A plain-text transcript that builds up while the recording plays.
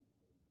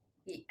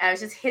I was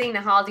just hitting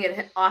Nahal to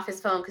get off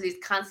his phone because he's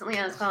constantly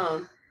on his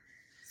phone.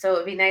 So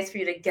it'd be nice for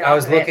you to get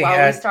off of it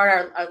while we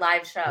start our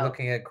live show.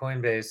 Looking at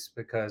Coinbase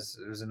because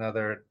it was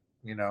another,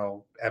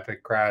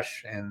 epic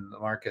crash in the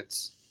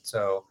markets.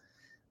 So,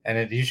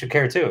 and you should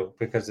care too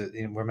because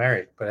we're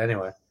married. But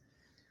anyway.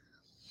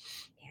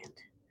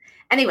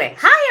 Anyway,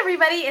 hi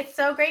everybody. It's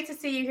so great to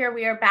see you here.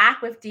 We are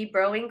back with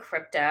Debroing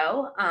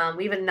Crypto.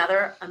 We have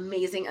another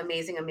amazing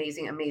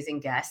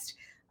guest,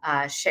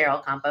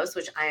 Cheryl Campos,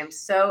 which I am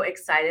so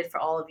excited for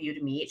all of you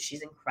to meet.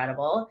 She's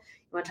incredible.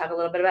 You want to talk a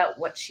little bit about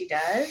what she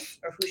does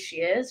or who she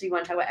is? Or you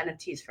want to talk about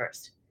NFTs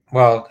first?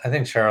 Well, I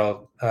think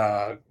Cheryl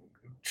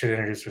should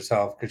introduce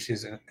herself because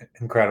she's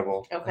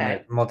incredible.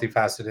 Okay.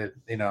 Multifaceted,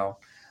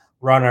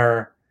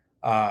 runner,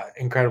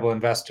 incredible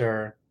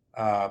investor,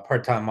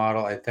 part-time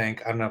model. I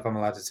think. I don't know if I'm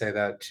allowed to say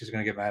that. She's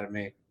going to get mad at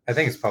me. I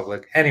think it's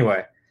public.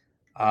 Anyway,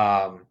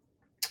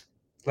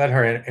 let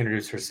her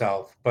introduce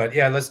herself. But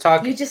yeah, let's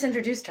talk. You just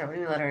introduced her. We're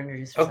going to let her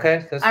introduce herself.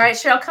 Okay. All right,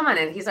 Cheryl, come on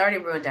in. He's already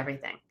ruined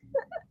everything.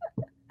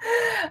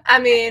 I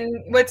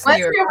mean, what's new?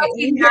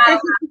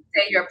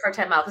 Say you're a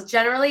part-time model, because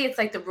generally it's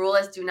like the rule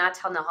is do not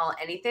tell Nahal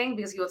anything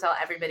because he will tell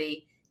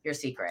everybody your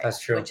secret. That's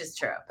true. Which is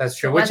true. That's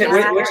true. So which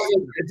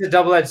it's a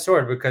double-edged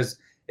sword because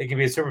it can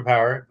be a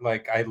superpower.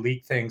 Like I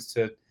leak things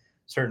to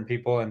certain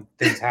people and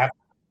things happen,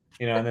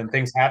 and then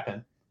things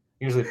happen,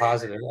 usually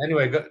positive.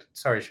 Anyway,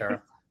 sorry,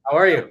 Cheryl. How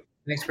are you?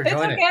 Thanks for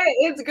joining. It's okay.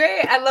 It's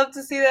great. I love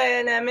to see the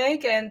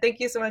dynamic, and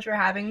thank you so much for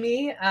having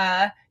me.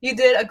 You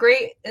did a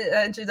great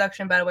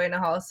introduction, by the way,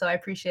 Nahal, so I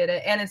appreciate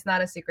it. And it's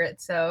not a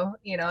secret, so,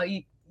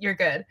 you're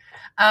good.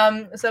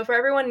 So for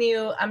everyone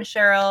new, I'm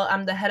Cheryl.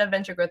 I'm the head of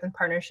venture growth and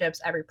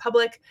partnerships at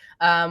Republic.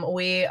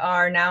 We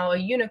are now a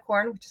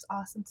unicorn, which is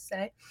awesome to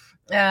say.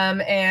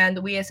 And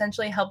we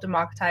essentially help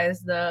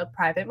democratize the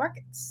private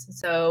markets.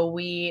 So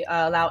we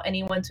allow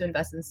anyone to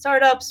invest in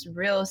startups,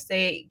 real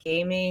estate,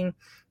 gaming,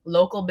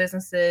 local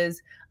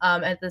businesses.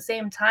 At the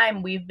same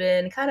time, we've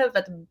been kind of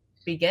at the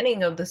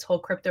beginning of this whole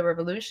crypto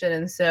revolution.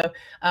 And so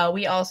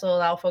we also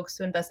allow folks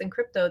to invest in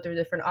crypto through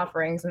different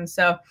offerings. And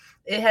so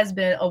it has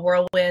been a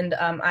whirlwind.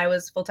 I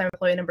was full-time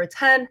employee number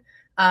 10.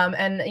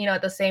 And,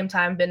 at the same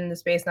time, been in the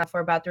space now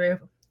for about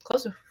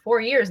close to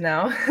 4 years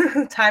now.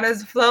 Time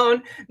has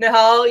flown.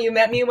 Nahal, you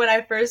met me when I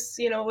first,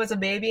 was a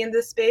baby in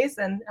this space,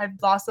 and I've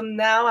blossomed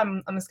now.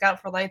 I'm a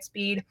scout for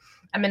Lightspeed.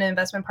 I'm an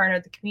investment partner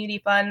at the Community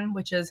Fund,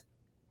 which is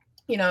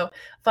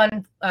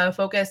fun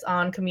focus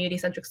on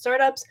community-centric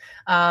startups.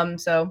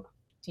 So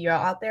to you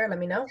all out there, let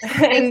me know.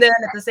 And then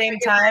at the same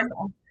time,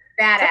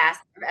 badass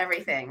of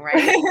everything,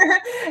 right?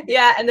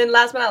 Yeah. And then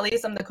last but not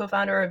least, I'm the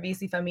co-founder of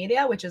VC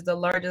Familia, which is the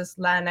largest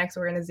Latinx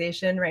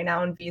organization right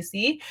now in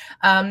VC.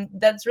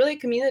 That's really a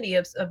community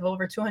of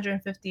over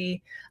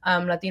 250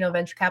 Latino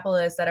venture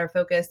capitalists that are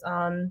focused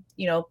on,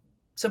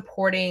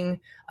 supporting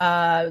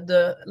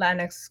the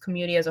Latinx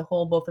community as a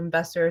whole, both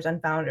investors and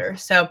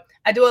founders. So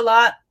I do a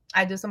lot.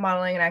 I do some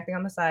modeling and acting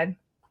on the side.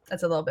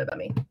 That's a little bit about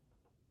me.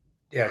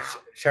 Yeah,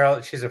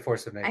 Cheryl, she's a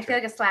force of nature. I feel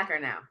like a slacker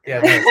now. Yeah,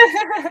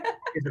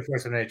 she's a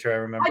force of nature. I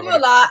remember. I do a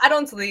lot. I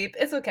don't sleep.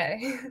 It's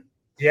okay.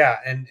 Yeah,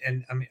 and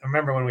I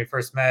remember when we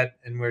first met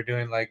and we were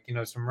doing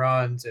some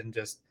runs and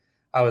just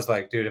I was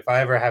like, dude, if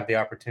I ever have the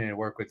opportunity to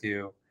work with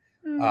you.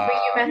 You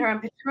met her on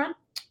Pitch Run?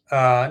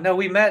 No,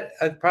 we met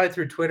probably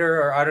through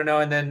Twitter or I don't know.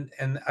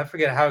 And I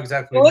forget how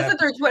exactly. It wasn't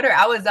through Twitter.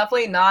 I was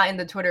definitely not in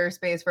the Twitter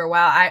space for a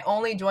while. I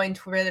only joined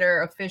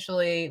Twitter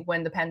officially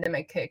when the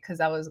pandemic hit because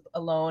I was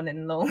alone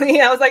and lonely.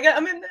 I was like,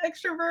 I'm an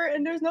extrovert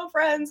and there's no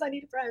friends. I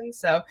need friends.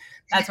 So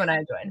that's when I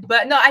joined.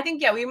 But no, I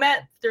think, we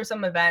met through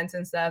some events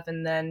and stuff.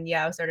 And then, we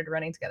started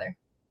running together.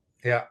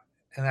 Yeah.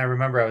 And I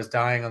remember I was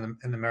dying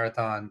in the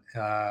marathon.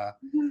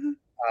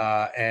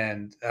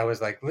 And I was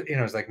like,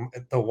 it was like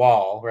the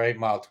wall, right?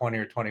 Mile 20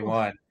 or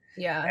 21.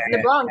 Yeah, in the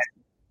Bronx.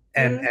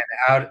 And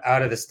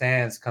out of the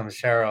stands comes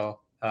Cheryl.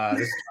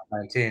 This is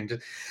 2019.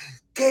 Just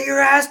get your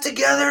ass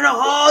together in a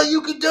hall.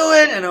 You can do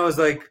it. And I was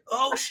like,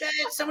 oh shit,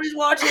 somebody's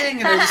watching.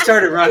 And I just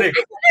started running.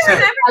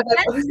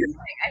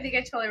 I think I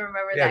totally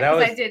remember that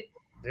because I did.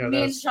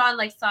 Me and Sean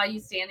saw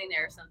you standing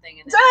there or something.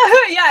 And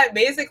yeah,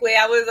 basically,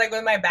 I was like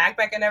with my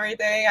backpack and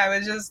everything. I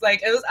was just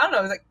like, it was. I don't know.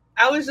 It was like.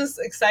 I was just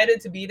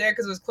excited to be there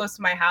because it was close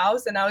to my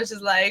house. And I was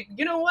just like,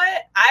 you know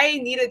what? I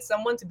needed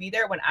someone to be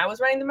there when I was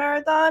running the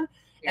marathon.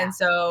 Yeah. And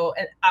so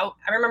I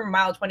remember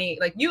mile 20,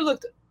 you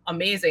looked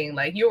amazing.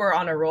 You were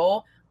on a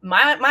roll.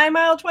 My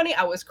mile 20,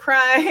 I was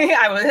crying.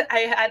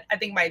 I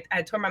think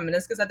I tore my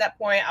meniscus at that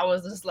point. I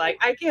was just like,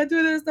 I can't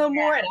do this no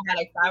more. And I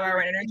had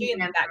 5-hour energy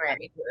and that got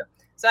me through.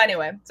 So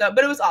anyway, but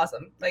it was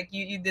awesome.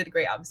 You did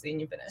great, obviously,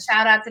 and you finished.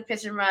 Shout out to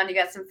Pitch and Run. You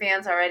got some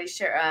fans already,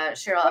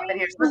 Cheryl up in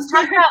here. So let's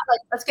talk about,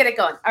 let's get it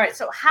going. All right.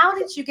 So how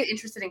did you get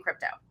interested in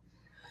crypto?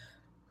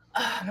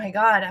 Oh my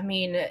God. I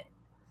mean,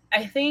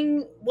 I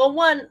think,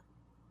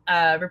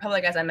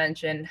 Republic, as I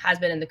mentioned, has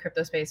been in the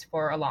crypto space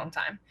for a long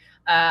time.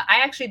 I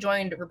actually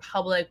joined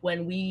Republic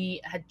when we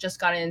had just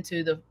gotten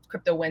into the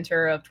crypto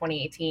winter of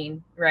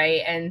 2018,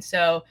 right? And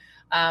so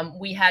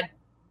we had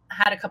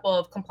a couple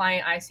of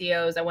compliant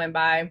ICOs that went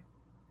by.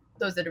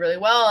 those did really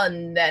well,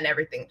 and then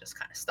everything just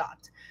kind of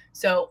stopped.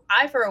 So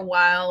I, for a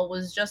while,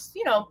 was just,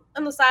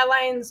 on the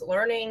sidelines,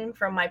 learning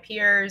from my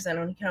peers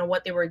and,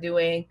 what they were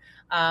doing,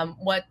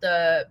 what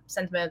the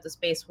sentiment of the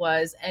space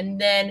was.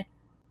 And then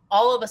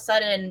all of a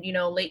sudden,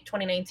 late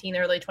 2019,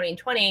 early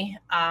 2020,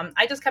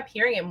 I just kept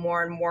hearing it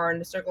more and more in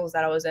the circles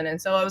that I was in. And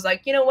so I was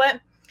like, you know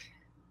what?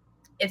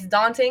 It's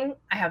daunting.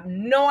 I have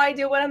no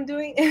idea what I'm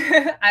doing.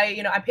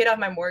 I paid off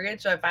my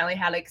mortgage, so I finally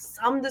had like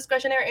some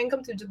discretionary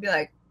income to just be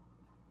like,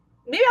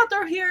 maybe I'll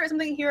throw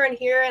something here and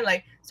here, and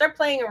like start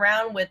playing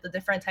around with the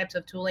different types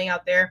of tooling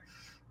out there.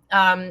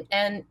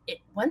 And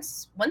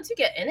once you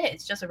get in it,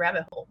 it's just a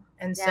rabbit hole.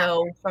 And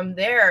so from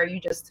there,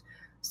 you just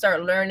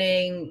start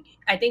learning.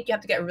 I think you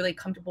have to get really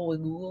comfortable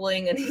with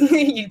Googling and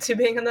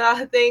YouTubing and a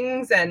lot of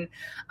things. And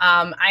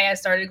I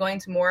started going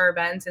to more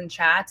events and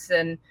chats,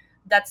 and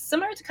that's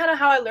similar to kind of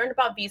how I learned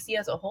about VC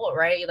as a whole,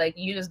 right? Like,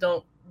 you just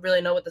don't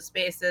really know what the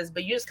space is,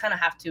 but you just kind of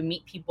have to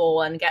meet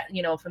people and get,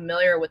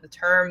 familiar with the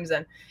terms.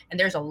 And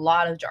there's a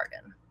lot of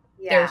jargon.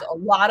 There's a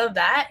lot of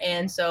that.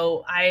 And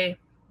so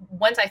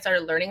once I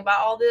started learning about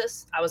all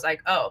this, I was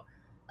like, oh,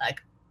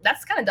 like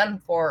that's kind of done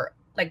for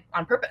like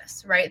on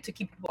purpose, right? To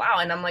keep people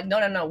out. And I'm like,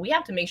 no, we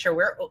have to make sure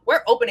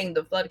we're opening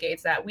the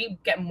floodgates, that we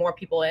get more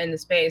people in the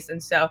space.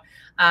 And so,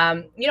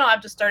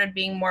 I've just started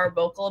being more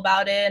vocal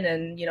about it,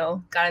 and,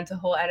 got into the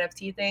whole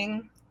NFT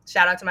thing.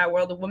 Shout out to my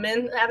World of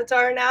Women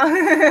avatar now,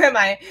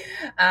 my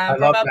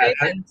profile page.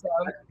 And so,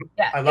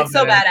 it's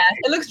so badass.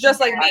 It looks just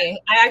like me.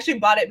 I actually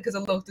bought it because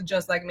it looked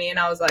just like me, and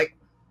I was like,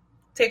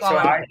 take all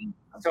my money.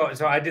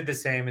 So I did the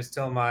same. It's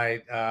still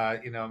my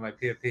my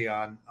PFP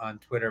on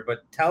Twitter.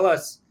 But tell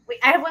us. Wait,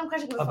 I have one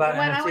question about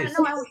NFTs. I want to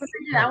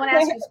know. I want to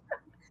ask you,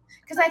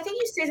 because I think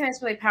you say something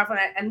that's really powerful.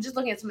 And I'm just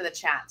looking at some of the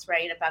chats,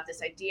 right, about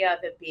this idea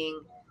of it being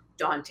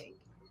daunting,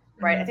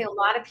 right? I think a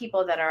lot of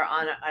people that are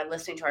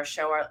listening to our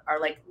show are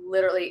like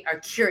literally are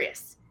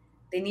curious.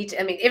 They need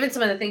to. I mean, even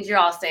some of the things you're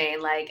all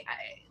saying,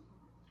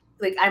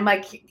 I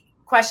might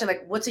question,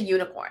 like, what's a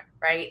unicorn,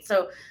 right?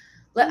 So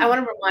I want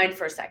to rewind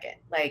for a second.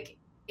 Like,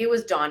 it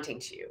was daunting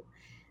to you.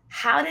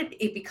 How did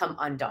it become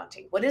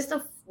undaunting? What is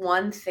the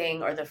one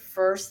thing or the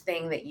first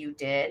thing that you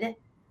did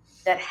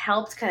that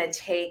helped kind of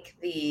take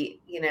the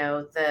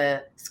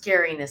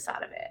scariness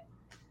out of it?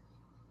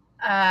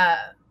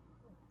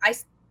 I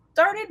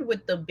started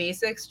with the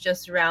basics,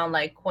 just around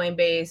like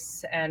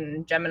Coinbase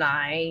and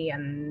Gemini,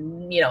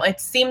 and it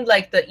seemed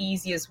like the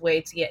easiest way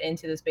to get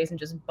into the space and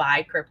just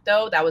buy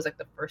crypto. That was like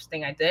the first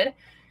thing I did.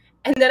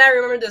 And then I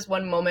remember this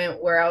one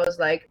moment where I was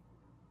like,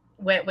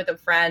 I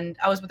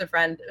was with a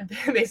friend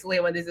basically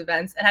at one of these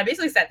events, and I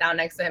basically sat down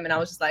next to him, and I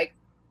was just like,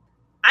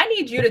 I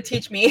need you to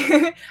teach me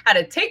how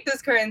to take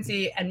this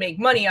currency and make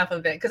money off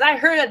of it, because I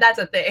heard that that's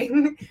a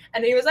thing.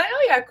 And he was like,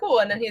 oh yeah, cool.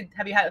 And then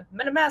have you had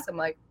MetaMask? I'm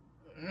like,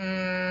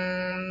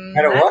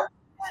 what?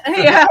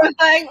 Yeah, I was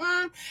like,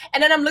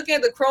 And then I'm looking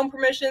at the Chrome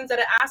permissions that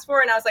it asked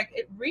for, and I was like,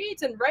 it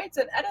reads and writes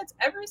and edits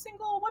every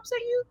single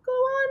website you go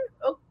on.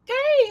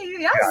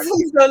 Okay, yes. Yeah.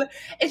 So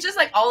it's just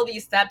like all of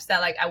these steps that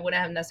like I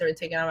wouldn't have necessarily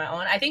taken on my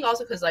own. I think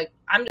also because like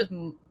I'm just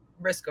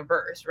risk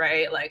averse,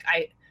 right? Like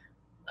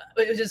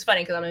it was just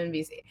funny because I'm in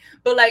VC,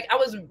 but like I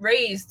was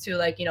raised to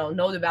like,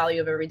 know the value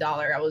of every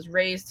dollar. I was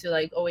raised to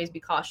like always be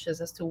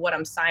cautious as to what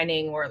I'm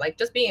signing, or like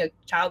just being a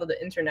child of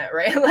the internet,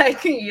 right?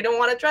 Like you don't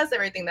want to trust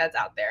everything that's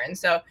out there. And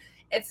so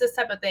it's this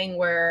type of thing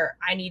where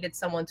I needed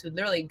someone to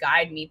literally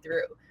guide me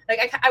through.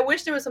 Like I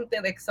wish there was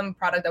something like some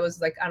product that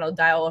was like, I don't know,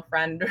 dial a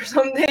friend or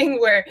something,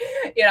 where,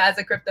 as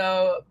a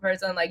crypto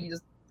person, like you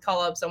just call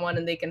up someone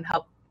and they can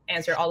help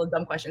answer all the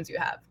dumb questions you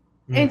have.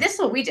 And this is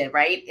what we did,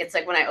 right? It's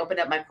like when I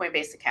opened up my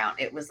Coinbase account,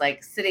 it was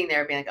like sitting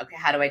there being like, okay,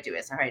 how do I do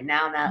this? All right,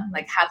 now,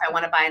 like, how if I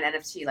want to buy an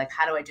NFT, like,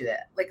 how do I do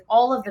that? Like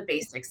all of the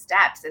basic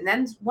steps. And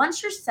then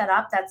once you're set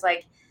up, that's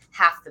like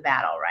half the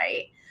battle,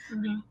 right?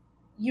 Mm-hmm.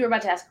 You were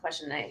about to ask a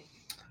question, Nate.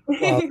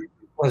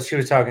 Well, she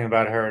was talking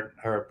about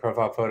her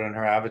profile photo and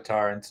her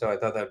avatar. And so I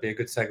thought that'd be a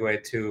good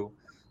segue to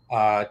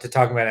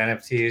talking about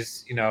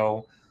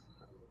NFTs.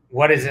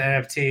 What is an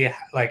NFT?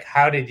 Like,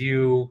 how did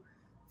you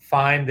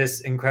find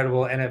this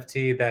incredible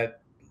NFT that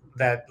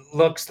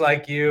looks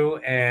like you,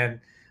 and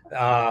you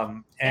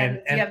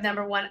have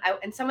number one,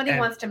 and somebody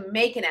wants to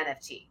make an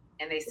NFT,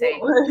 and they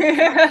say,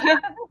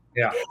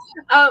 yeah.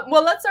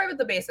 Well, let's start with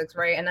the basics,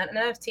 right? And an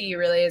NFT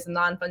really is a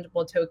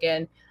non-fungible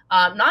token.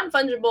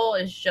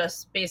 Non-fungible is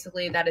just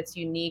basically that it's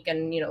unique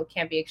and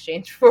can't be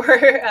exchanged for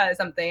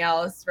something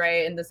else,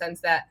 right? In the sense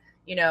that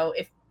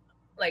if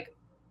like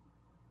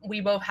we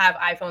both have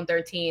iPhone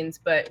 13s,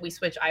 but we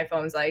switch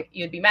iPhones, like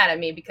you'd be mad at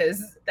me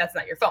because that's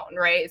not your phone,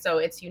 right? So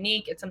it's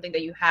unique. It's something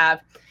that you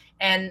have.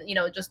 And,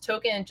 just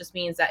token just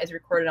means that it's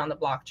recorded on the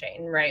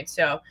blockchain, right?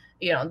 So,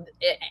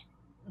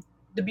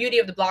 the beauty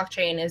of the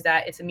blockchain is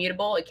that it's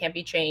immutable. It can't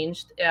be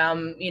changed.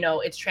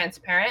 It's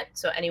transparent,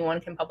 so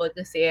anyone can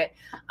publicly see it.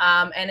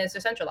 And it's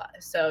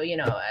decentralized. So,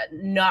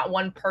 not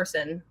one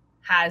person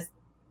has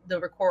the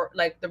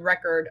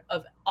record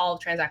of all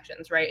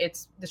transactions, right?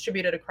 It's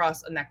distributed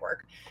across a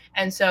network.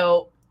 And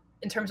so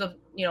in terms of,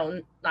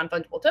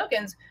 non-fungible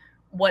tokens,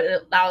 what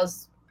it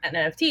allows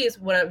NFTs,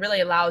 what it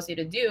really allows you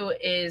to do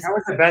is That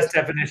was the best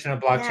definition of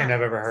blockchain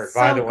I've ever heard.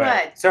 By the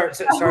way, good. sorry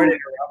to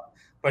interrupt,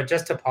 but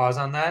just to pause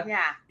on that,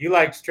 you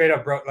like straight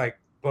up broke, like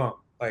boom,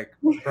 like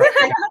broke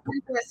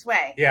this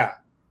way. Yeah.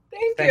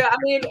 Thank you. I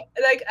mean,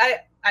 like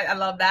I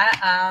love that.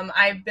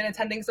 I've been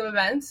attending some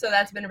events, so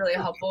that's been really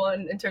helpful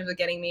in terms of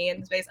getting me in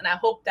the space. And I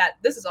hope that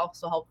this is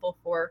also helpful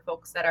for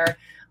folks that are,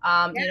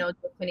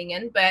 tuning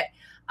in. But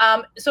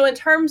so in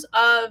terms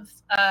of,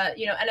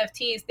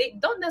 NFTs, they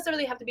don't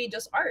necessarily have to be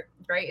just art,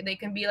 right? They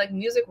can be like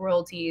music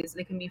royalties.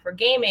 They can be for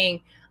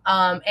gaming.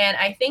 And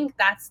I think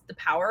that's the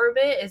power of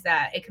it, is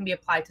that it can be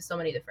applied to so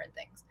many different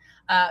things.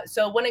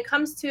 So when it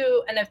comes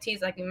to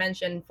NFTs, like you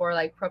mentioned, for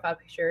like profile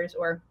pictures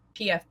or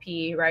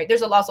PFP, right?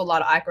 There's also a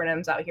lot of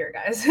acronyms out here,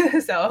 guys.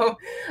 So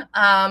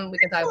we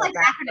can talk about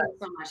that. Acronyms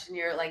so much in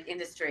your like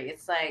industry.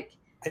 It's like,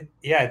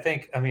 I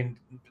think, I mean,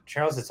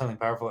 Cheryl said something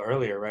powerful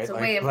earlier, right? It's a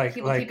way of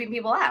keeping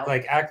people out.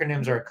 Like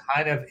acronyms are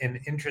kind of an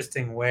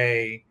interesting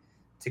way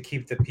to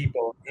keep the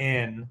people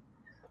in,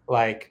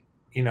 like,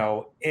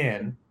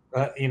 in.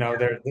 They're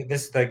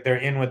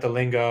in with the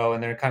lingo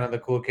and they're kind of the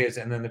cool kids,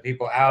 and then the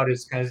people out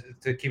is kind of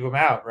to keep them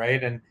out,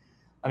 right? And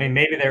I mean,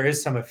 maybe there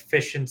is some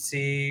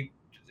efficiency.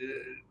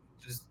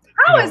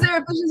 How is there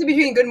efficiency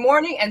between good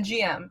morning and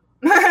GM?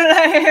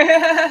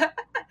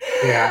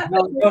 Yeah,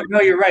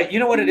 no, you're right. You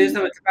know what it is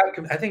though?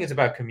 I think it's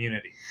about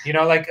community.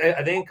 Like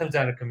I think it comes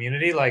down to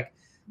community. Like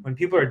when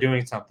people are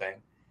doing something,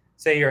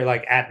 say you're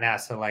like at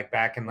NASA, like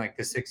back in like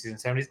the 60s and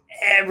 70s,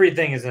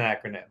 everything is an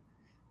acronym,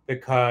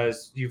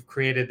 because you've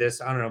created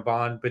this, I don't know,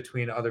 bond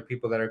between other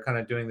people that are kind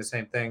of doing the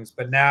same things.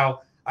 But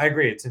now I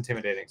agree, it's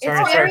intimidating. It's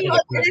very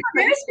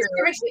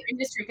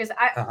industry, because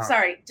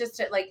sorry, just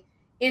to like,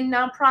 in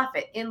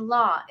nonprofit, in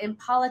law, in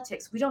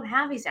politics, we don't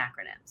have these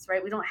acronyms,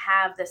 right? We don't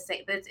have the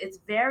same, but it's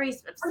very.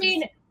 I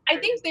mean, I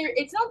think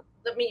it's not.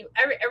 I mean,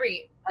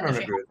 every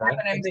industry has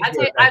acronyms.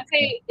 That. I'd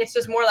say it's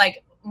just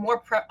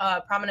more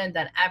prominent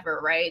than ever,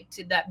 right?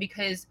 To that,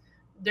 because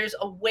there's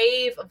a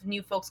wave of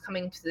new folks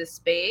coming to this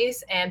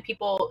space, and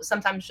people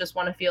sometimes just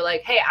want to feel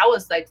like, hey, I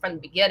was like from the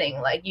beginning,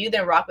 like you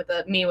didn't rock with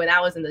me when I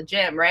was in the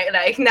gym, right?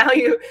 Like now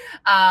you,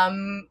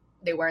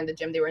 they were in the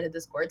gym, they were in the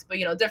discords, but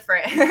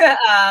different.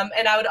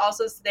 And I would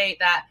also state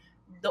that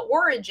the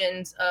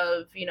origins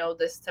of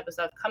this type of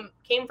stuff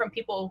came from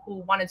people who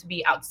wanted to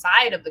be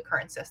outside of the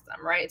current system,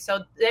 right?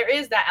 So there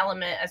is that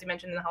element, as you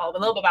mentioned in the hall, a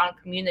little bit about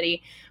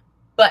community,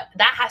 but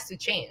that has to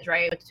change,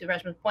 right? To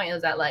Reshma's point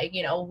is that, like,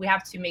 we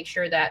have to make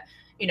sure that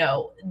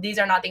these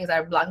are not things that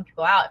are blocking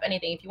people out. If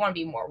anything, if you want to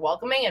be more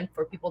welcoming and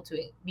for people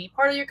to be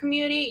part of your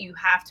community, you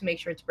have to make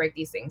sure to break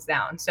these things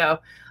down. So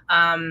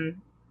I'd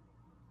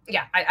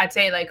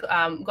say, like,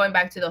 going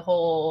back to the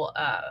whole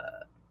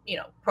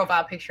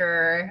profile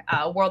picture,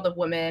 world of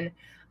women,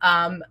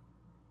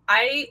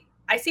 I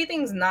see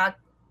things not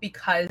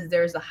because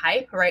there's a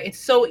hype, right? It's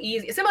so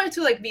easy. It's similar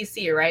to like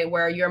VC, right?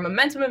 Where you're a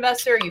momentum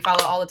investor, you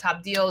follow all the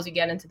top deals, you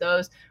get into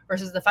those,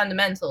 versus the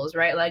fundamentals,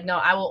 right? Like, no,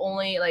 I will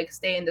only like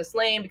stay in this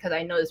lane because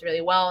I know this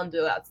really well and do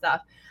that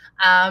stuff.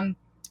 I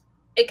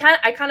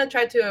kind of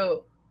tried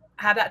to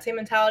have that same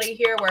mentality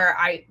here, where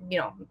I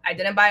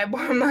didn't buy a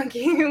Born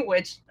Monkey,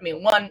 which, I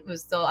mean, one,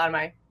 was still out of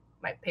my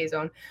pay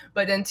zone,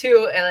 but then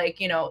two, like,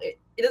 it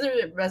doesn't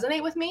really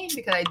resonate with me,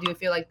 because I do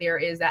feel like there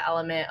is that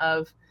element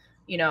of,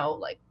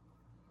 like,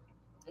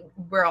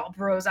 we're all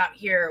bros out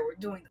here, we're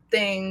doing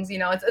things,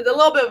 it's a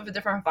little bit of a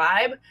different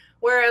vibe.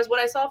 Whereas what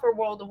I saw for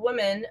World of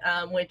Women,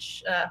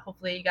 which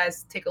hopefully you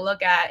guys take a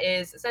look at,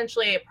 is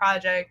essentially a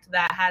project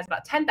that has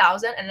about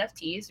 10,000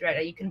 NFTs, right,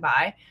 that you can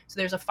buy. So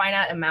there's a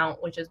finite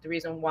amount, which is the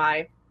reason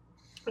why,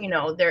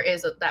 there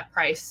is that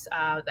price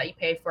that you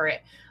pay for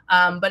it.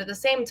 But at the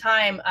same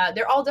time,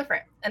 they're all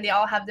different, and they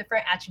all have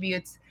different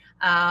attributes.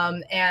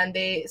 And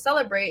they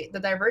celebrate the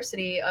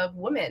diversity of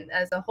women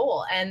as a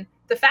whole. And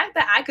the fact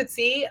that I could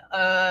see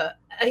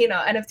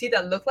NFT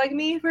that looked like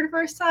me for the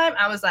first time,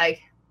 I was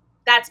like,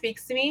 that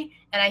speaks to me.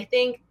 And I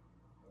think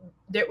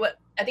a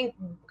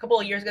couple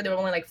of years ago, there were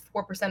only like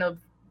 4% of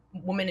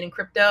women in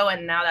crypto,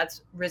 and now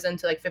that's risen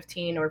to like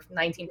 15 or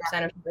 19% or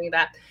something like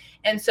that.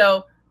 And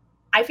so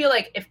I feel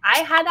like if I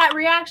had that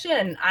reaction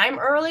and I'm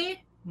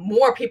early,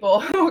 more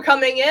people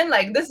coming in.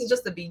 Like, this is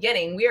just the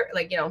beginning. We're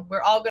like,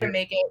 we're all going to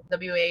make it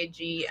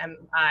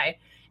WAGMI.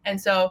 And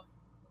so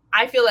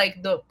I feel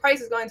like the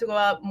price is going to go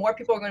up. More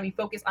people are going to be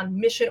focused on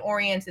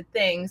mission-oriented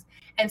things.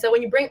 And so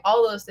when you bring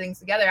all those things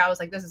together, I was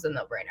like, this is a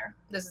no-brainer.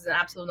 This is an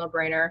absolute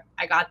no-brainer.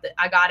 I got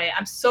it.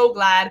 I'm so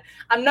glad.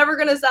 I'm never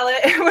going to sell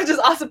it, which is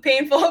also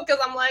painful, because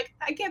I'm like,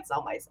 I can't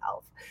sell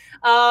myself,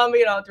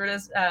 through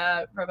this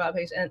profile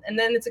page. And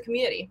then it's a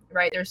community,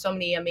 right? There's so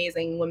many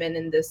amazing women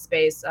in this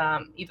space.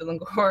 Eva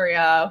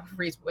Longoria,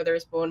 Reese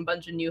Witherspoon, a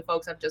bunch of new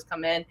folks have just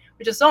come in,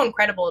 which is so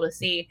incredible to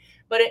see.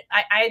 But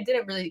I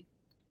didn't really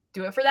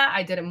do it for that.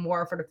 I did it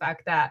more for the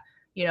fact that,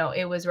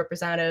 it was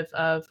representative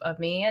of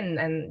me, and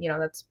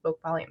that spoke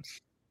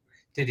volumes.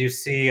 Did you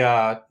see,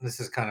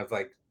 this is kind of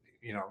like,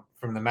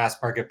 from the mass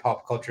market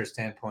pop culture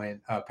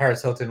standpoint,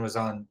 Paris Hilton was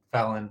on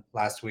Fallon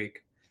last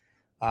week,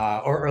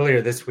 or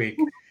earlier this week.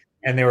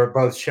 and they were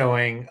both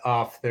showing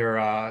off their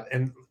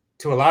and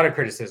to a lot of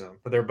criticism,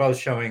 but they're both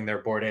showing their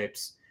Bored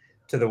Apes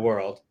to the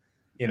world,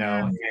 and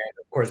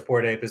of course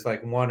Bored Ape is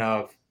like one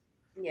of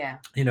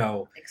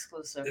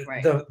exclusive,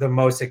 right? the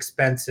most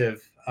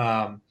expensive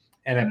NFTs.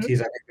 I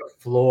think the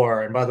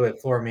floor, and by the way,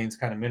 floor means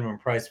kind of minimum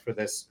price for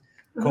this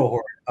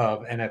cohort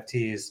of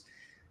NFTs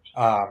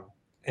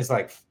is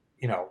like,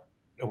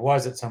 it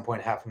was at some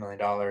point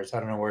 $500,000. I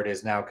don't know where it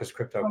is now because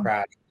crypto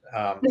crashed.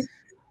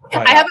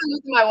 But, I haven't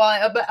looked at my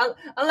wallet, but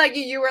unlike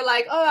you were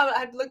like, "Oh,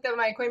 I've looked at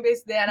my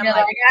Coinbase today," and I'm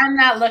like, "I'm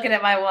not looking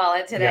at my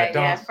wallet today.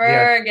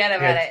 Forget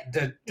about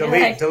it.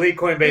 Delete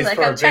Coinbase. Like,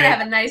 I'm trying to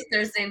have a nice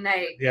Thursday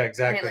night." Yeah,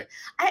 exactly.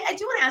 I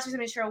do want to ask you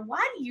something, Cheryl.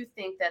 Why do you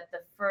think that the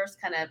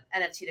first kind of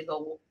NFT to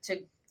go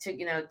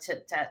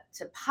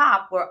to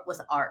pop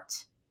was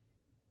art?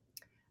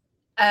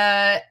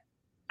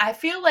 I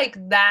feel like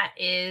that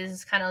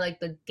is kind of like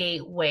the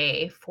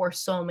gateway for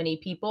so many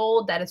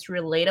people, that it's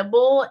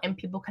relatable and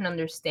people can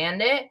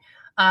understand it.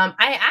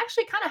 I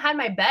actually kind of had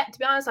my bet, to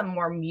be honest, on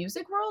more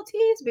music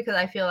royalties, because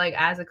I feel like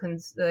as a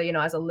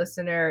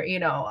listener,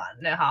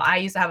 how I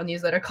used to have a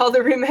newsletter called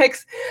The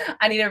Remix.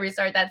 I need to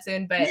restart that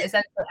soon, but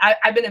essentially,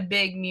 I've been a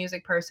big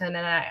music person,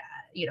 and I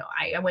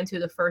went to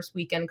the first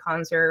weekend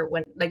concert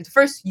the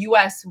first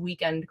U.S.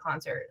 weekend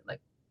concert,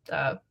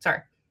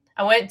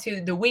 I went to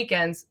the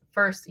Weeknd's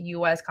first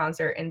U.S.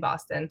 concert in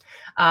Boston,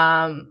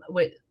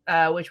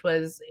 which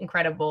was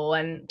incredible,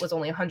 and was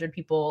only 100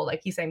 people.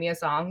 Like, he sang me a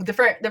song,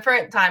 different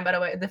time, by the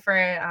way,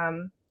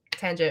 different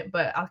tangent,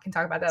 but I can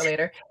talk about that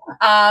later.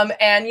 And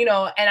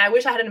I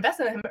wish I had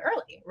invested in him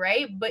early,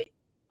 right? But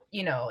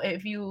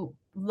if you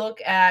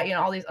look at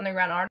all these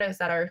underground artists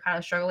that are kind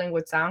of struggling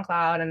with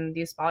SoundCloud and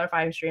these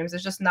Spotify streams,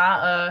 it's just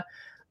not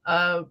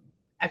a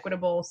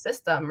equitable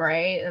system,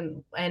 right?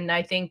 And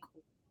I think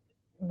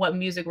what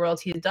music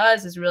royalties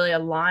does is really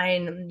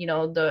align,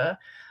 the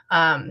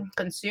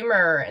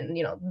consumer and,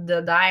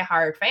 the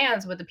diehard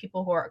fans with the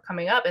people who are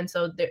coming up. And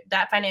so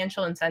that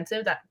financial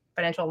incentive, that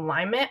financial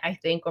alignment, I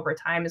think over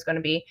time is going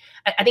to be,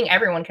 I think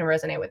everyone can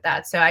resonate with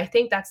that. So I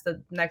think that's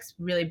the next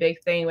really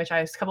big thing, which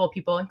a couple of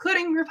people,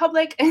 including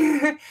Republic,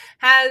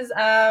 has,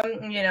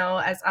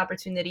 as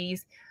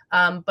opportunities.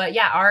 But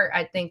yeah, art,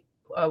 I think,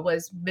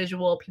 was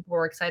visual. People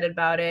were excited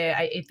about it.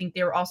 I think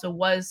there also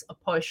was a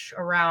push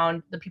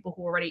around the people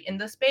who were already in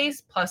the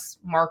space, plus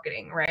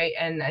marketing, right?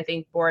 And I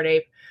think Bored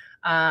Ape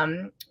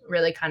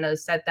really kind of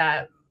set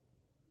that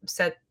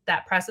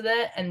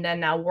precedent. And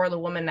then now War of the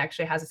Woman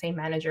actually has the same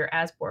manager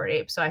as Bored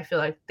Ape, so I feel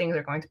like things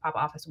are going to pop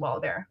off as well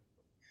there.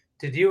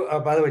 Did you,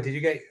 by the way, did you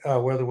get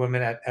War of the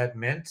Women at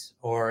Mint,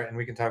 and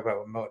we can talk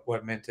about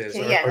what Mint is,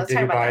 or did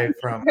you buy it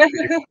from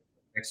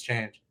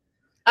exchange?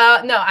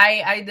 No,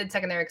 I did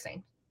secondary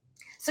exchange.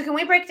 So can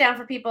we break down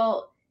for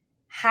people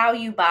how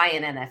you buy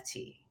an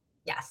NFT?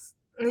 Yes.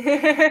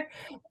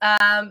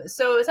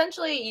 So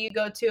essentially you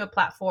go to a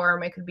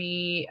platform. It could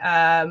be,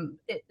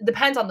 it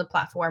depends on the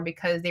platform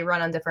because they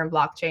run on different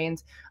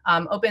blockchains.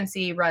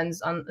 OpenSea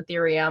runs on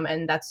Ethereum,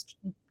 and that's,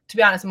 to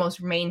be honest, the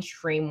most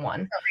mainstream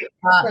one.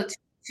 So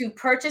to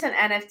purchase an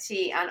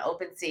NFT on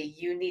OpenSea,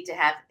 you need to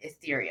have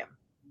Ethereum.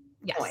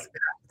 Yes,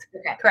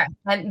 correct.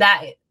 And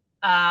that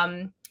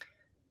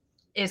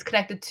is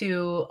connected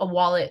to a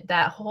wallet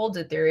that holds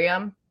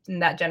Ethereum, and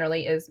that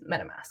generally is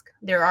MetaMask.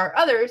 There are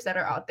others that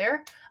are out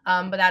there,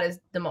 but that is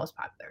the most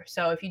popular.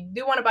 So if you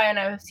do want to buy an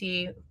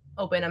NFT,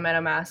 open a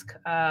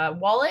MetaMask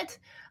wallet,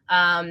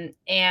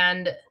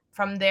 and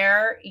from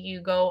there you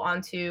go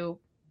onto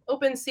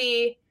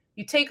OpenSea.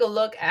 You take a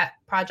look at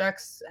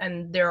projects,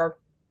 and there are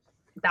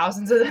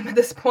thousands of them at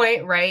this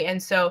point, right?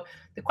 And so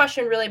the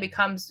question really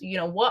becomes,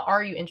 what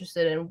are you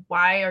interested in?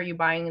 Why are you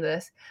buying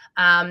this?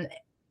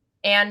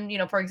 And,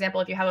 for example,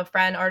 if you have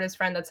a artist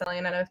friend that's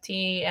selling an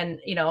NFT,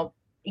 and,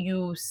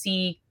 you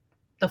see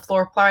the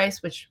floor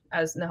price, which,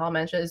 as Nahal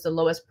mentioned, is the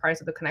lowest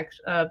price of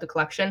the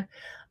collection,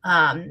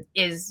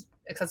 is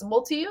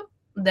accessible to you,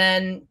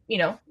 then,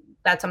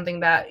 that's something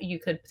that you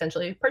could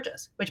potentially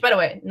purchase. Which, by the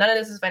way, none of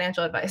this is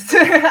financial advice.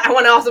 I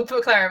want to also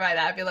clarify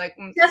that. I feel like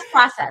just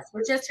process.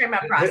 We're just talking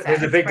about process.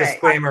 There's a big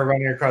disclaimer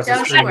running across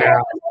the screen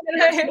now.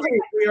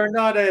 We are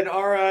not an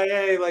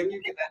RIA. Like, you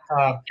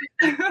can.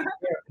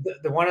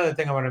 The one other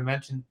thing I want to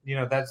mention,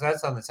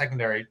 that's on the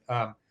secondary.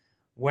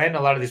 When a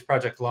lot of these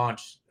projects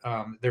launch,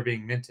 they're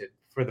being minted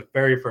for the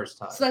very first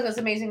time. So like those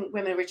amazing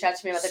women reach out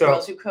to me about the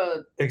girls who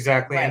code.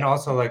 Exactly. Right. And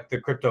also like the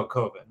crypto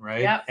coven,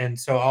 right? Yep. And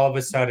so all of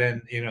a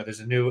sudden,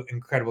 there's a new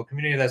incredible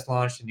community that's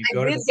launched, and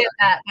I did get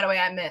that, by the way,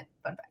 I meant.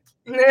 Fun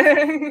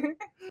fact.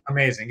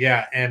 Amazing.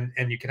 Yeah. And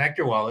you connect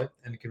your wallet,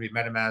 and it can be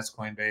MetaMask,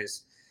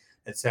 Coinbase,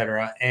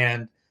 etc.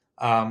 And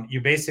you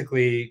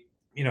basically,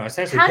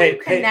 essentially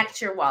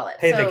connect your wallet.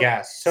 Pay the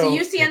gas. So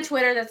you see on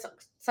Twitter that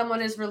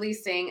someone is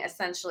releasing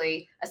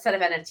essentially a set of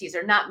NFTs.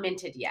 They're not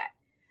minted yet.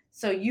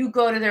 So you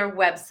go to their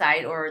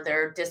website or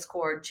their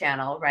Discord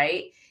channel,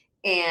 right?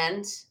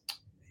 And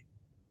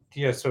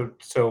yeah, so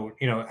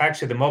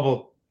actually the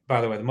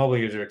mobile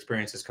user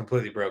experience is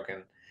completely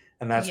broken.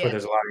 And that's where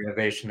there's a lot of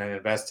innovation and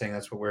investing.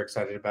 That's what we're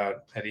excited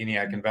about at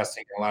ENIAC,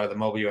 investing in a lot of the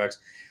mobile UX.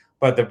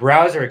 But the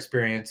browser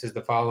experience is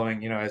the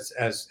following, as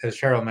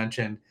Cheryl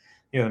mentioned,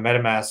 the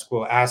MetaMask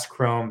will ask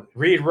Chrome,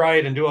 read,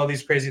 write, and do all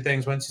these crazy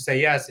things. Once you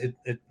say yes,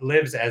 it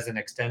lives as an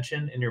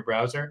extension in your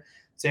browser.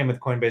 Same with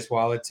Coinbase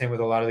Wallet, same with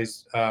a lot of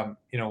these,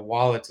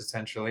 wallets,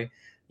 essentially.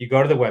 You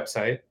go to the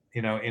website,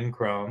 in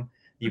Chrome,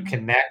 you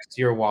connect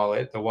your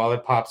wallet, the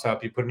wallet pops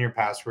up, you put in your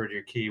password,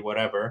 your key,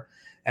 whatever,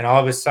 and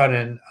all of a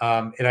sudden,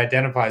 it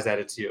identifies that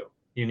it's you,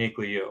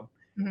 uniquely you.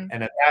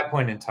 And at that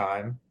point in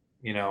time,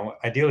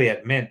 ideally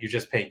at Mint, you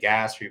just pay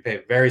gas, or you pay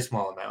a very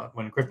small amount.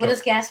 When crypto, What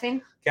does gas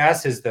mean?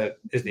 Gas is the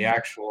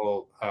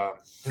actual.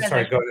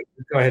 Sorry, go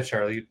ahead,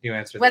 Charlie. You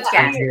answer. What's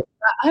gas?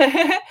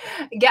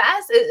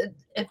 Gas,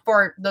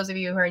 for those of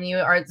you who are new,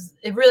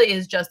 it really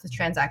is just the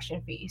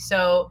transaction fee.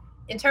 So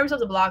in terms of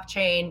the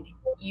blockchain,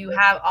 you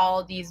have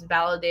all these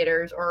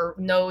validators or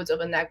nodes of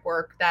a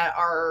network that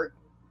are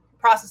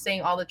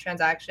processing all the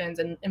transactions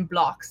in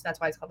blocks. That's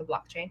why it's called the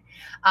blockchain.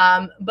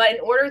 But in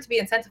order to be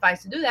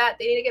incentivized to do that,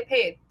 they need to get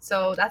paid.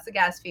 So that's the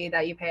gas fee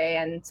that you pay.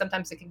 And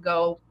sometimes it can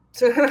go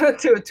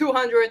to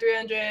 200,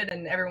 300,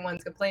 and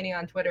everyone's complaining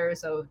on Twitter.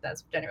 So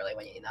that's generally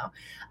when you know.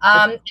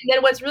 And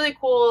then what's really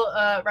cool,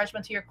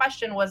 Rajma, to your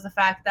question, was the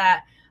fact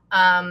that,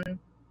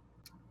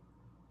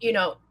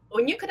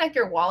 when you connect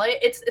your wallet,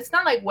 it's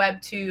not like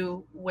Web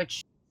 2,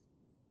 which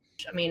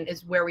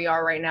is where we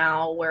are right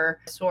now, where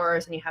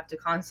source and you have to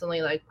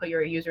constantly put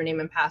your username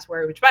and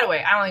password, which, by the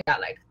way, I only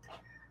got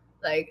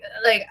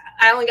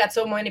I only got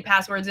so many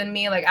passwords in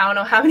me. I don't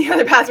know how many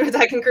other passwords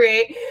I can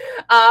create.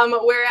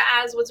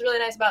 Whereas what's really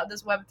nice about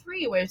this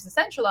Web3, where it's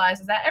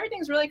decentralized, is that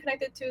everything's really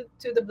connected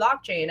to the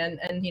blockchain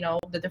and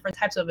the different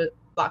types of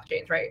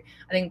blockchains, right?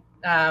 I think,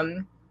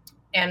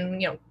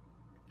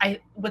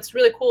 what's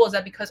really cool is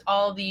that because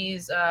all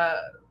these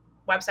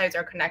websites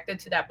are connected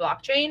to that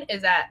blockchain,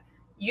 is that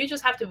you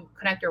just have to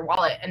connect your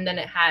wallet and then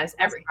it has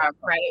everything,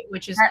 right?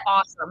 Which is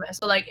awesome.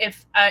 So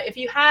if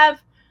you have,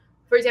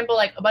 for example,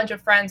 a bunch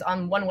of friends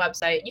on one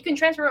website, you can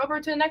transfer over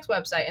to the next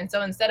website. And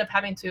so instead of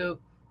having to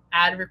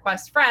add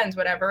request friends,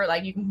 whatever,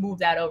 you can move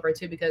that over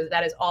too, because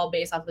that is all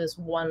based off of this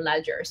one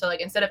ledger. So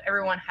instead of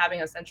everyone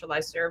having a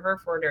centralized server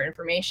for their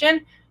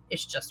information,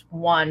 it's just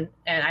one.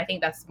 And I think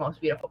that's the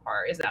most beautiful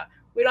part, is that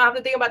we don't have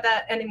to think about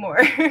that anymore.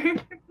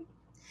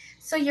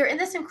 So you're in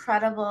this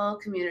incredible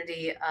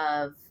community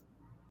of,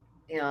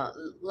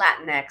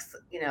 Latinx,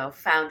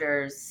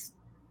 founders,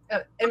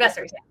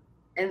 investors.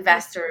 Yeah.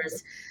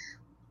 Investors.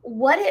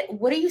 What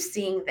are you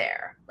seeing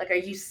there? Are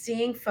you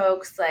seeing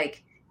folks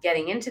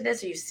getting into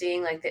this? Are you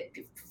seeing that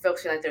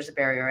folks feel there's a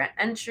barrier at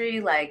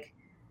entry?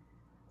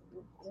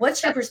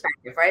 What's your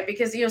perspective, right?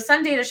 Because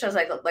some data shows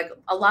like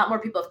a lot more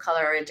people of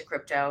color are into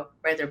crypto,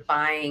 right? They're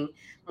buying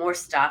more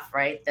stuff,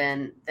 right,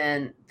 than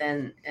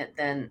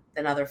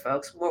other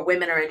folks. More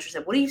women are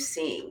interested. What are you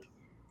seeing?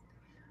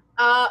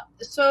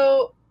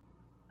 So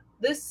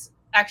this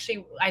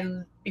actually,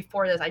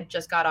 before this, I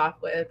just got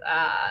off with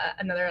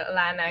another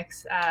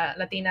Latinx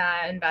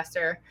Latina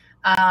investor,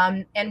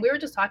 and we were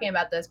just talking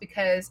about this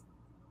because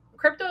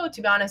crypto,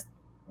 to be honest,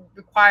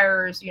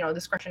 requires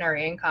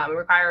discretionary income. It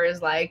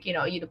requires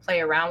you to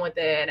play around with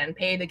it and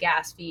pay the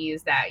gas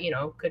fees that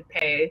could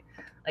pay,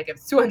 if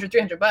it's $200,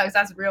 $300,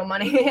 that's real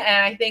money.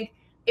 And I think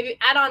if you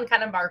add on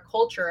kind of our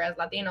culture as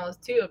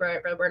Latinos too, right,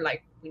 we're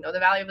we know the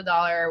value of the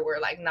dollar. We're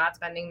not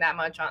spending that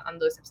much on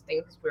those types of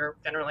things. We're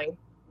generally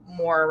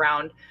more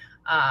around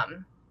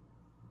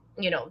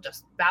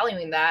just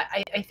valuing that.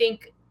 I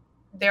think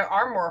there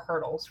are more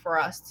hurdles for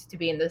us to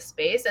be in this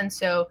space. And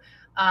so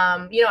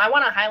I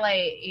want to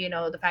highlight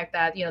the fact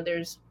that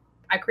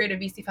I created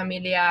VC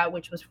Familia,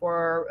 which was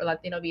for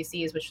Latino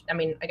VCs, which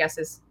I guess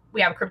is, we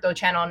have a crypto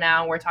channel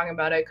now. We're talking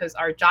about it because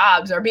our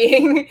jobs are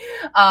being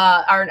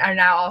are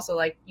now also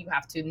you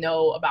have to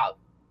know about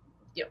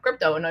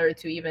crypto in order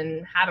to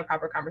even have a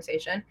proper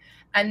conversation.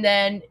 And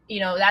then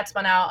that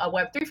spun out a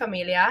Web3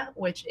 Familia,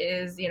 which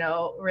is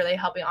really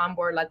helping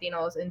onboard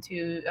Latinos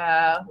into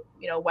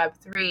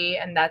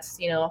Web3, and that's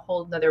a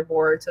whole another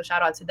board. So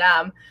shout out to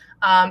them.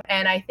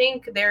 And I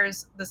think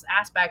there's this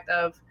aspect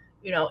of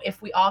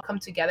if we all come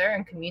together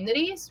in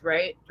communities,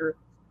 right, through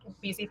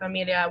VC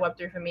Familia,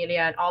 Web3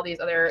 Familia, and all these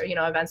other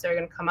events that are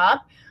going to come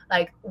up,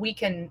 we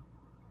can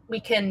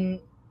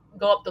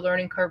go up the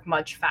learning curve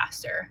much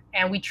faster,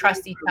 and we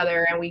trust each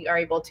other, and we are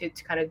able to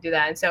kind of do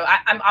that. And so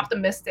I'm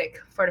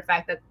optimistic for the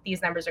fact that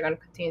these numbers are going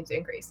to continue to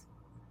increase.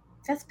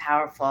 That's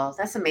powerful.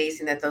 That's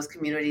amazing that those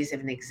communities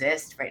even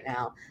exist right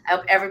now. I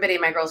hope everybody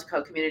in my Girls Who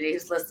Code community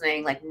who's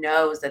listening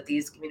knows that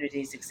these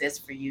communities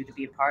exist for you to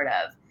be a part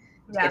of.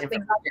 Yeah, exactly.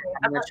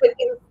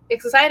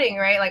 It's exciting,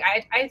 right?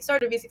 I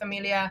started VC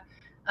Familia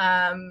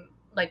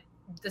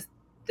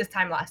this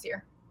time last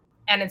year,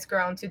 and it's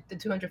grown to the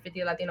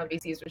 250 Latino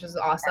VCs, which is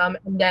awesome.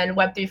 And then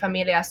Web3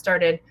 Familia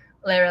started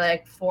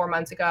literally 4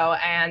 months ago,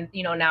 and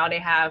now they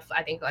have,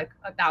 I think,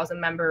 1,000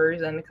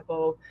 members and a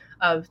couple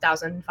of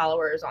thousand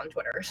followers on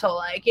Twitter. So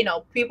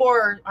people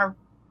are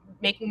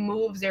making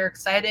moves. They're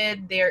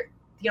excited. They're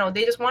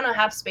they just want to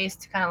have space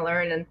to kind of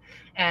learn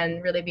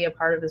and really be a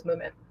part of this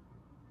movement.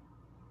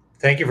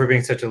 Thank you for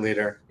being such a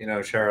leader,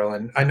 Cheryl.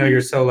 And I know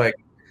you're so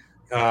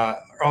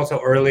also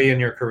early in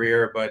your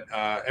career, but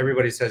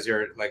everybody says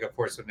you're like a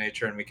force of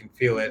nature, and we can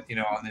feel it,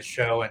 on this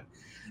show. And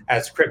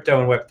as crypto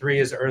and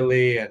Web3 is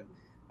early, and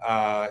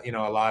a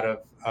lot of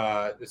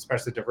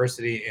especially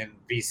diversity in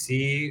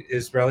VC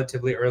is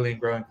relatively early and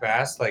growing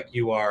fast. Like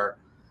you are,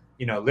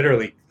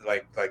 literally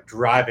like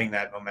driving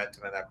that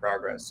momentum and that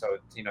progress. So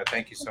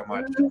thank you so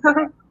much.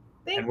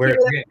 Thank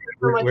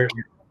We're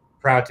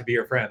proud to be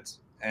your friends.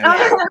 And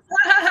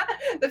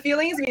the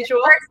feeling is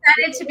mutual. We're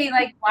excited to be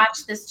like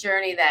watch this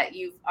journey that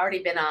you've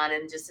already been on,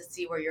 and just to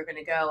see where you're going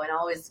to go, and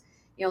always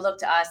look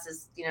to us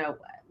as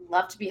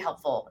love to be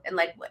helpful, and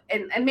like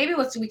and maybe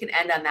we can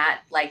end on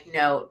that like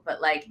note. But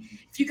like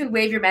if you could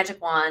wave your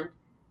magic wand,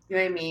 you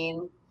know what I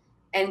mean,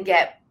 and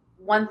get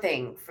one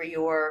thing for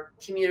your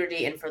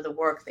community and for the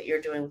work that you're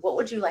doing, what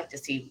would you like to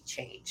see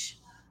change?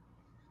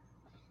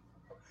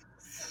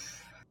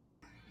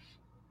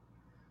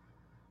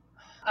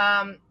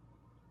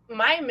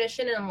 My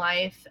mission in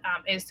life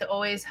is to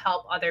always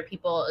help other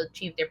people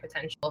achieve their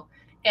potential.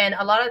 And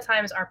a lot of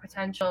times our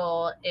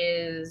potential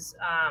is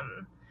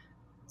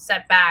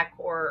set back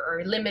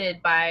or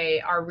limited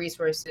by our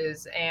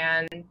resources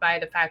and by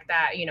the fact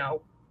that,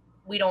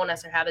 we don't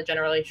necessarily have the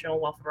generational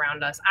wealth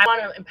around us. I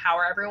want to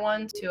empower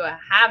everyone to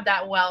have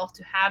that wealth,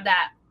 to have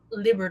that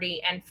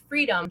liberty and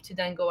freedom to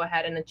then go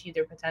ahead and achieve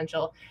their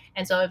potential.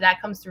 And so if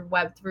that comes through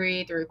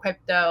Web3, through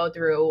crypto,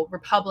 through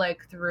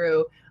Republic,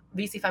 through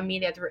VC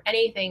Familia, through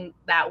anything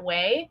that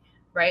way,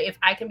 right? If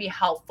I can be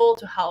helpful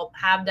to help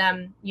have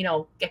them,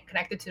 get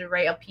connected to the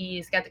right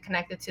LPs, get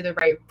connected to the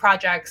right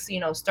projects,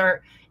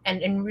 start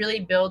and really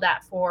build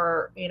that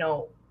for,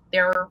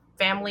 their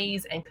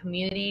families and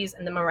communities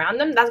and them around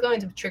them, that's going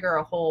to trigger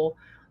a whole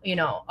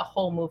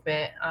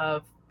movement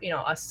of,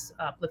 us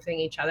uplifting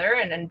each other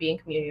and being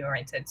community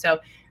oriented. So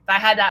if I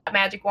had that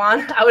magic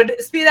wand, I would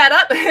speed that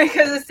up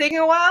because it's taking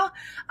a while.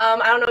 I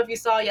don't know if you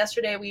saw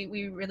yesterday,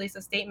 we released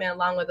a statement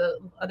along with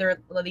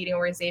other leading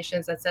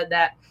organizations that said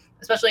that,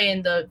 especially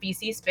in the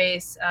VC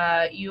space,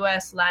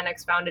 U.S.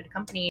 Latinx founded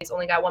companies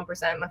only got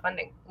 1% of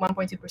funding,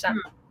 1.2%.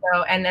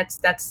 So, and it's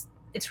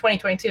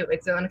 2022.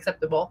 It's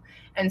unacceptable.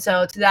 And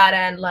so to that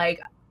end, like,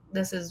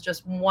 this is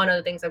just one of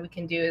the things that we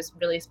can do is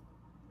really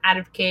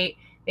advocate,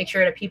 make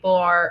sure that people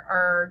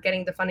are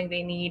getting the funding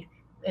they need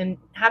and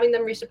having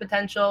them reach the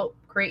potential,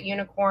 create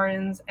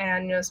unicorns,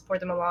 and support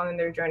them along in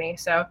their journey.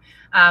 So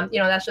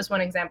that's just one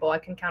example. I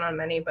can count on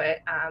many, but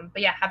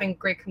yeah, having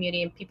great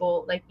community and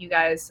people like you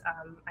guys,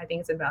 I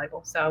think it's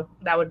invaluable. So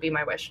that would be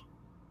my wish.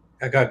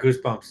 I got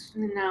goosebumps.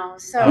 No,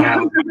 so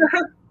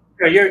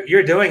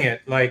you're doing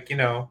it, like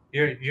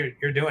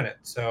you're doing it.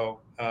 So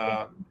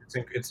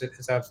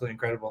it's absolutely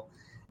incredible.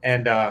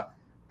 And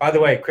by the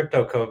way,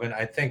 crypto Coven,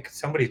 I think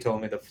somebody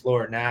told me the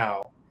floor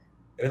now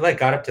it like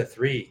got up to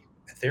 3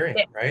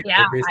 Ethereum, right?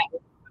 Yeah.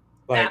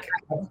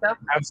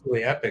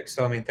 Absolutely epic.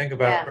 So I mean, think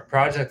about a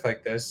project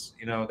like this.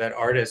 That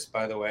artists,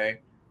 by the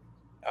way,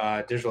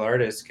 digital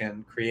artists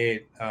can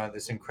create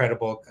this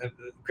incredible.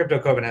 Crypto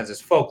Coven has this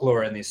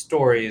folklore and these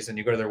stories, and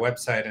you go to their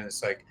website, and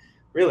it's like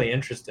really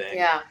interesting.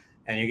 Yeah.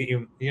 And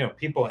you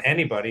people,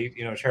 anybody,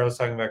 Cheryl's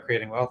talking about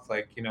creating wealth,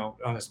 like,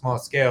 on a small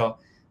scale,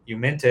 you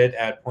mint it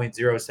at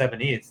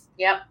 0.07 ETH.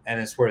 Yep. And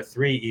it's worth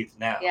 3 ETH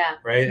now. Yeah.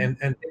 Right. And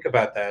think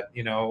about that,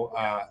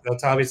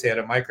 that's obviously at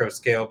a micro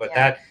scale, but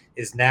that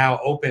is now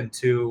open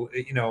to,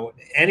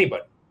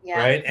 anybody. Yeah.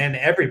 Right. And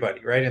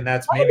everybody. Right. And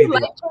that's maybe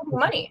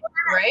money.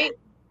 Right.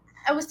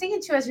 I was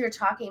thinking too, as we were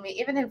talking,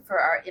 even for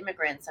our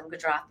immigrants, I'm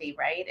Gujarati,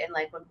 right? And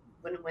like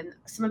when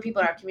some of the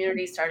people in our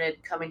community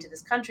started coming to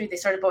this country, they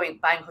started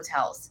buying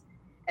hotels,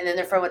 and then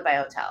their friend would buy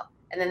a hotel,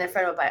 and then their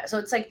friend would buy it. So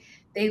it's like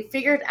they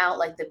figured out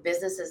like the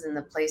businesses and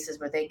the places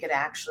where they could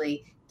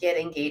actually get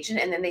engaged in,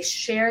 and then they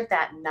shared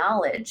that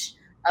knowledge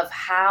of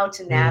how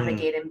to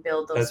navigate and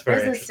build those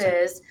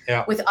businesses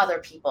with other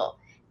people.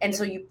 And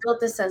so you built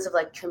this sense of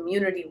like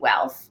community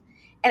wealth.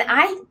 And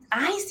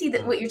I see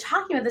that what you're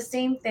talking about, the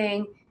same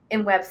thing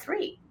in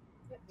Web3,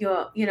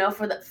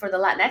 for the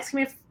Latinx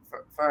community,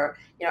 for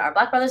our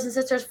Black brothers and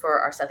sisters, for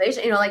our South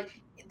Asian,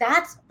 like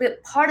that's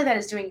part of that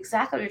is doing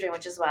exactly what you're doing,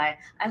 which is why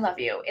I love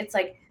you. It's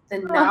like the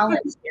knowledge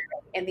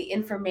sharing and the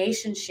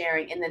information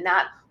sharing and the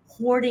not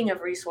hoarding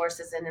of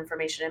resources and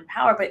information and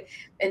power, but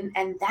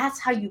and that's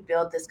how you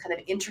build this kind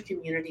of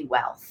intercommunity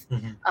wealth.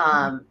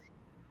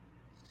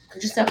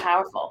 Just so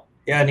powerful.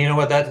 Yeah, and you know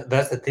what?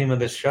 That's the theme of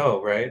this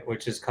show, right?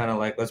 Which is kind of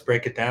like, let's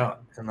break it down,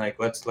 and like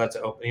let's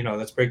open,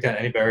 let's break down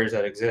any barriers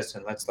that exist,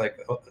 and let's like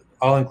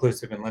all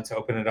inclusive, and let's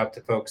open it up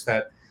to folks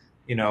that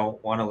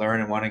want to learn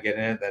and want to get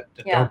in it, that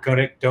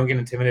don't get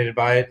intimidated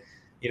by it.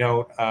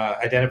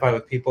 Identify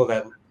with people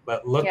that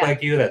look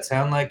like you, that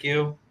sound like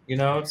you,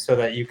 so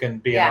that you can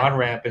be an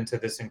on-ramp into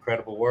this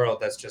incredible world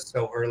that's just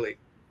so early.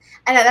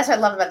 I know, that's what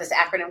I love about this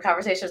acronym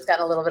conversation. It's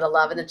gotten a little bit of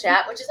love in the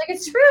chat, which is like,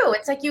 it's true.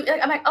 It's like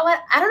I'm like, oh,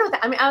 I don't know what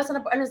that. I mean, I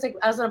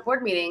was on a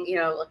board meeting,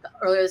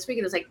 earlier this week,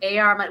 and it was like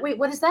AR. I'm like, wait,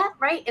 what is that?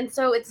 Right? And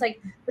so it's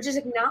like, we're just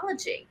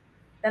acknowledging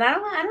that I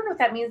don't know what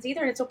that means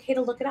either. And it's okay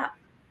to look it up.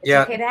 It's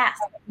okay to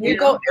ask. You're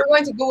going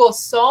to Google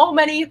so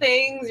many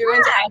things. You're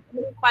going to ask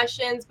many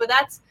questions, but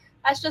that's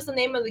that's just the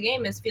name of the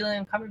game, is feeling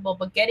uncomfortable,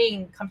 but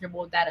getting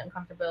comfortable with that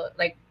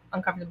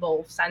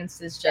uncomfortable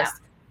sense is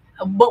just.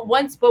 But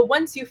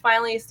once you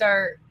finally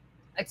start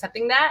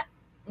accepting that,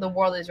 the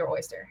world is your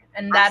oyster,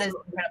 and that is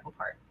the incredible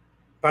part.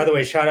 By the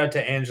way, shout out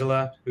to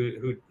Angela,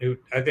 who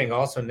I think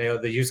also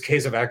nailed the use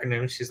case of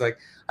acronyms. She's like,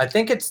 I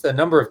think it's the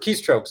number of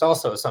keystrokes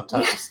also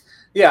sometimes.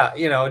 Yeah,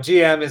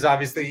 GM is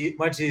obviously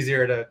much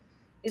easier to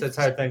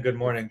type than good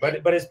morning,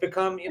 but it's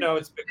become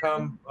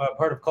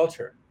part of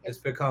culture. It's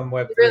become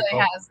Web3. It really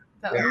has.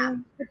 So. Yeah,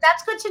 but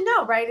that's good to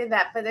know, right? In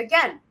that, but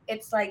again,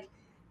 it's like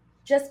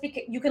just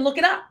because you can look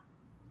it up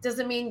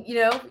doesn't mean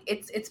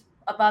it's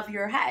above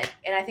your head.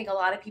 And I think a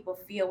lot of people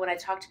feel when I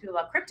talk to people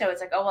about crypto,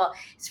 it's like, oh well,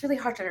 it's really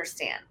hard to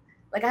understand.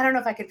 Like, I don't know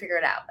if I could figure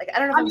it out. Like, I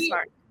don't know if I'm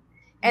smart.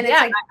 And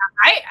yeah, it's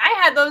like,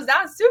 I had those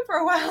down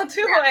super well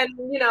too. Yeah.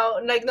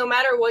 And like no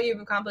matter what you've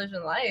accomplished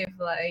in life,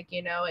 like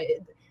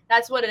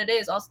that's what it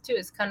is. Also too,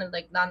 it's kind of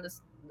like not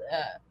this.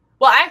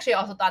 Well, I actually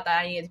also thought that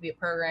I needed to be a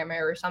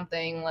programmer or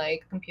something,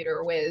 like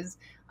computer whiz.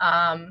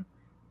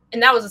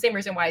 And that was the same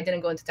reason why I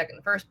didn't go into tech in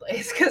the first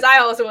place, because I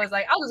also was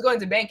like, I'll just go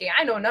into banking.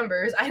 I know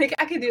numbers. I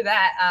could do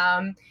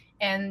that.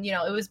 And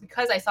it was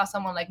because I saw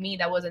someone like me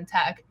that was in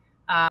tech,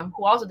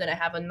 who also didn't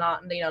have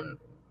a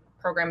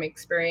programming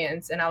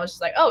experience, and I was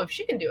just like, oh, if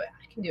she can do it,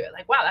 I can do it.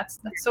 Like, wow, that's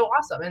so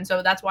awesome. And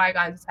so that's why I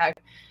got into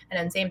tech. And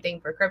then same thing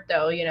for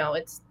crypto.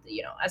 It's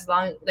as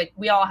long like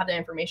we all have the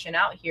information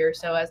out here,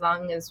 so as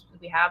long as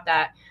we have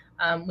that,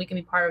 we can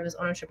be part of this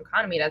ownership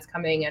economy that's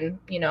coming. And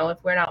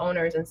if we're not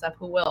owners and stuff,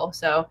 who will?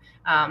 So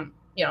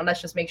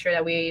let's just make sure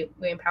that we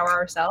empower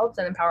ourselves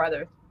and empower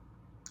others.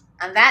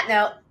 On that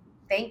note,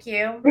 thank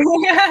you.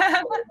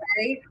 That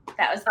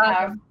was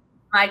powerful.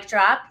 Mic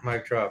drop.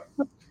 Mic drop.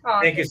 Oh,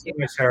 thank you so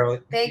much,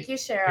 Cheryl. Thank you,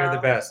 Cheryl. You're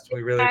the best.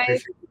 We really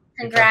appreciate it.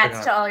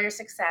 Congrats to all your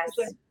success.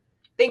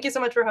 Thank you so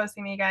much for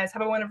hosting me, guys.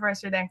 Have a wonderful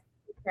rest of your day.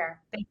 Sure.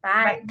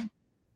 Bye. Bye.